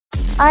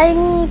I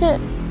need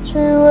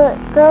to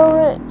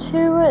go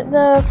to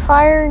the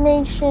Fire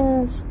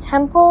Nation's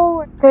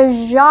temple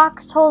because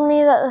Jacques told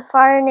me that the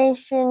Fire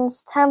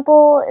Nation's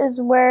temple is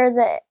where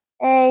the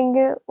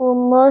egg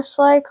will most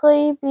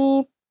likely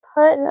be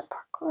put.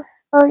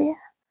 Oh yeah.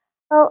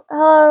 Oh,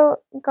 hello,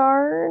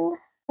 guard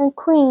and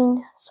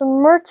queen.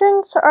 Some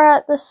merchants are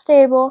at the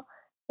stable.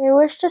 They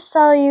wish to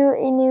sell you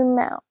a new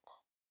mount.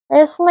 I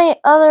guess my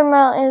other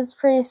mount is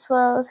pretty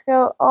slow. Let's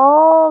go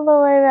all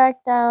the way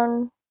back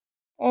down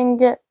and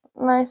get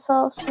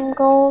myself some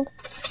gold.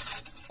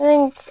 I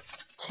think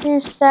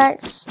 2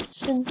 stacks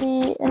should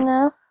be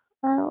enough.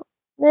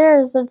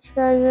 There's a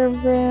treasure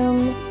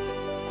room.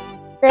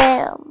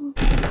 Bam.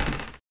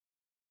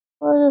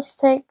 We'll just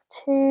take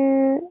 2.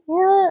 You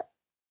know what?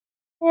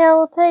 Yeah,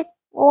 we'll take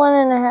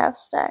 1.5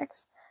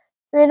 stacks.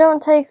 If they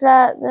don't take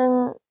that,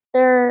 then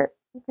they're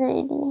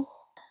greedy.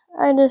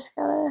 I just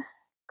gotta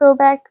go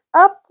back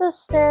up the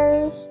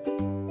stairs,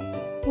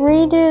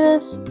 redo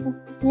this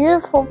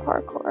beautiful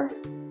parkour.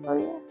 Oh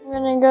yeah. I'm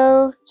gonna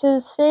go to the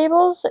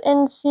stables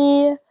and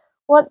see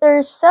what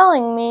they're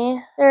selling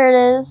me. There it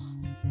is.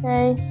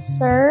 Okay,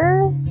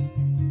 sirs.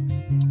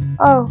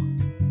 Oh,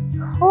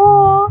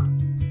 cool.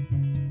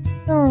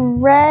 It's a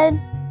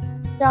red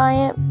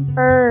giant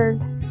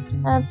bird.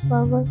 That's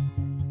lovely.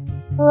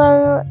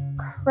 Hello,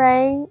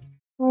 Craig.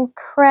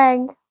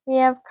 Craig, we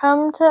have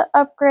come to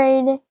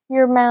upgrade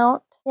your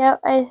mount. Yep,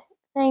 I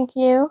thank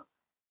you.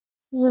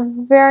 This is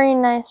a very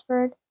nice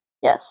bird.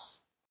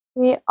 Yes.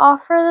 We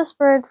offer this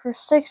bird for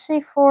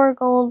 64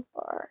 gold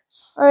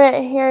bars.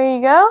 Okay, here you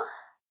go.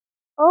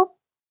 Oh.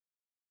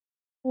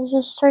 I was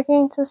just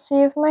checking to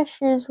see if my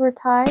shoes were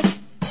tied.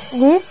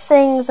 These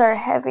things are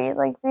heavy.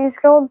 Like, these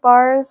gold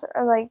bars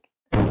are, like,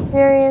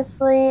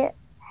 seriously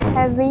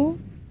heavy.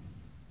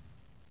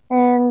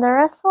 And the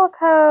rest will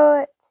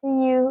go to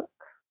you,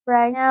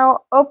 Craig. Now,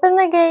 open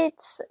the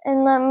gates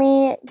and let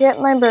me get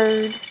my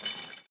bird.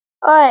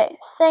 Alright,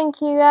 thank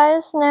you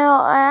guys.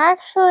 Now, I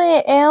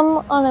actually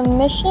am on a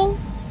mission.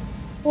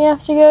 We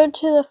have to go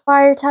to the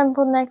Fire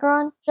Temple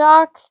Necron.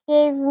 Jacques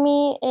gave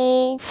me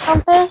a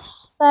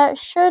compass that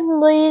should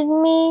lead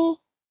me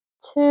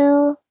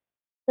to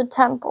the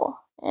temple.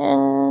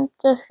 And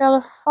just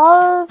gotta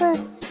follow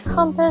the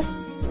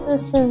compass.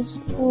 This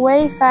is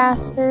way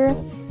faster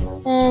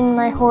than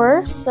my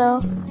horse,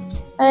 so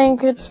I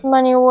think it's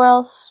money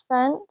well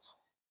spent.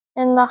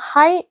 And the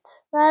height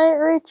that it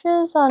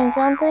reaches on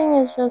jumping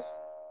is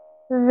just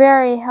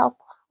very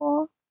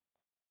helpful.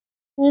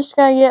 I just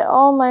gotta get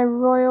all my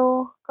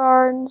royal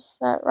guards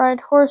that ride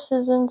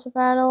horses into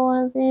battle,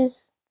 one of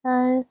these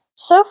guys.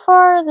 So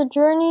far, the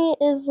journey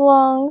is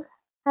long.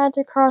 I had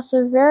to cross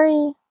a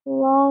very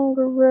long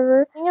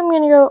river. I think I'm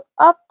gonna go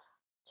up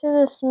to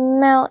this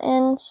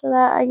mountain so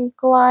that I can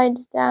glide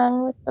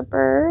down with the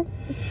bird.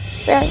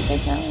 Very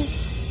good mountain.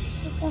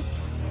 Okay.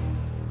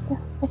 Yeah,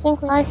 I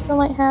think I still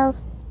might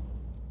have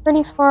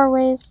pretty far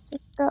ways to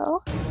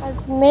go.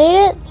 I've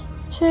made it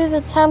to the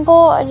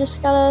temple. I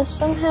just gotta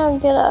somehow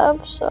get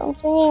up, so I'm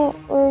thinking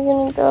we're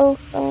gonna go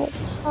from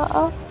the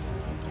top.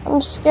 I'm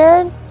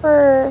scared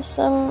for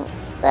some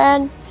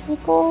bad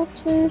people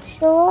to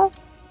show up,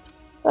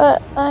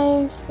 but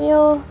I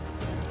feel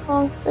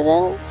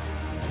confident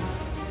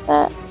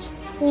that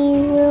we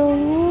will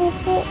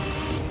make it.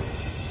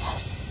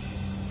 Yes!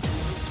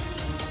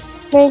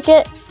 Make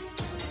it!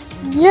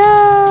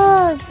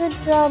 Yeah! Good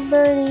job,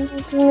 birdie.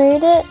 We've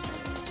made it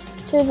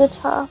to the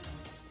top.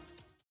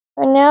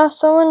 By now,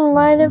 someone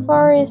might have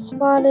already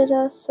spotted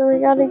us, so we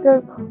gotta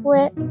go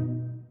quick.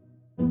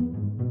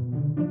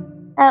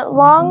 At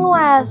long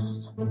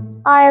last,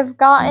 I have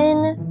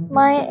gotten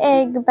my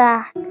egg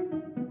back.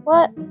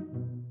 What?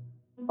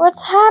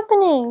 What's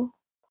happening?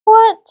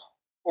 What?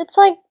 It's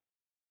like,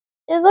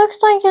 it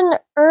looks like an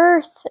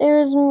earth. It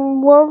was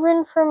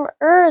woven from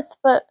earth,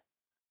 but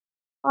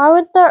why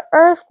would the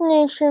Earth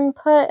Nation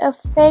put a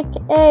fake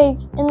egg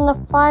in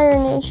the Fire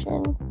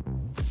Nation?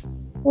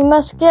 We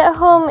must get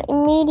home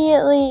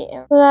immediately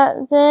so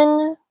that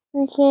then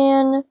we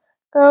can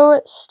go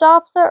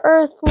stop the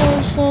Earth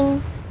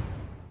Nation,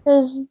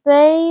 because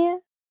they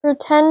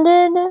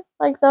pretended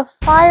like the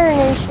Fire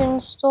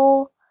Nation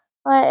stole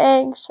my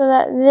egg so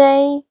that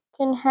they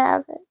can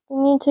have it. We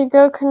need to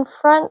go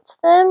confront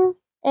them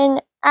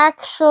and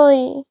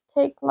actually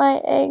take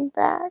my egg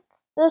back.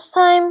 This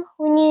time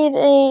we need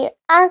a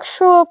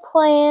actual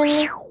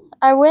plan.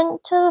 I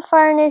went to the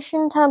Fire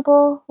Nation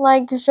temple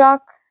like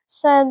Jacques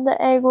said the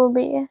egg will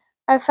be.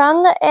 I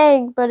found the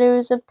egg, but it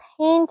was a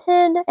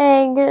painted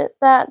egg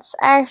that's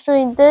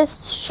actually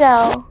this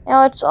shell.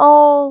 Now it's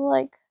all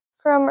like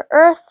from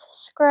earth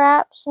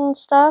scraps and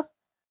stuff.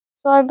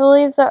 So I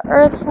believe the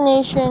Earth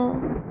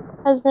Nation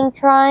has been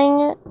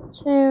trying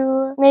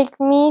to make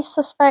me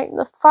suspect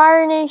the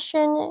Fire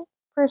Nation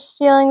for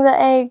stealing the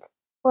egg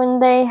when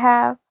they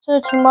have. So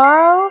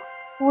tomorrow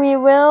we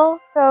will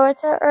go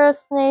to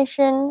Earth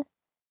Nation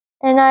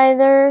and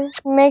either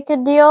make a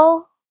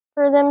deal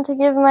for them to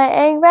give my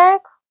egg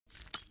back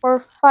or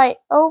fight.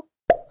 Oh,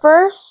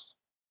 first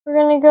we're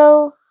gonna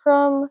go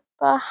from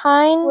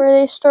behind where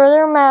they store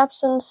their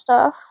maps and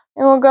stuff,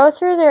 and we'll go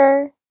through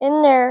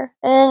in there,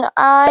 and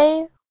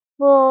I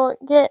will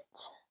get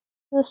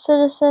the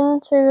citizen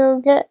to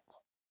go get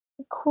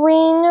the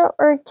queen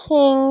or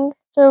king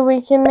so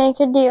we can make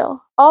a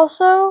deal.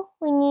 Also,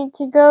 we need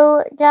to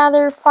go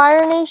gather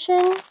Fire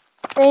Nation.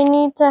 They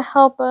need to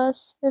help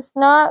us. If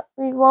not,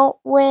 we won't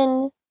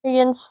win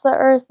against the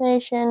Earth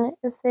Nation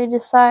if they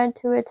decide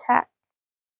to attack.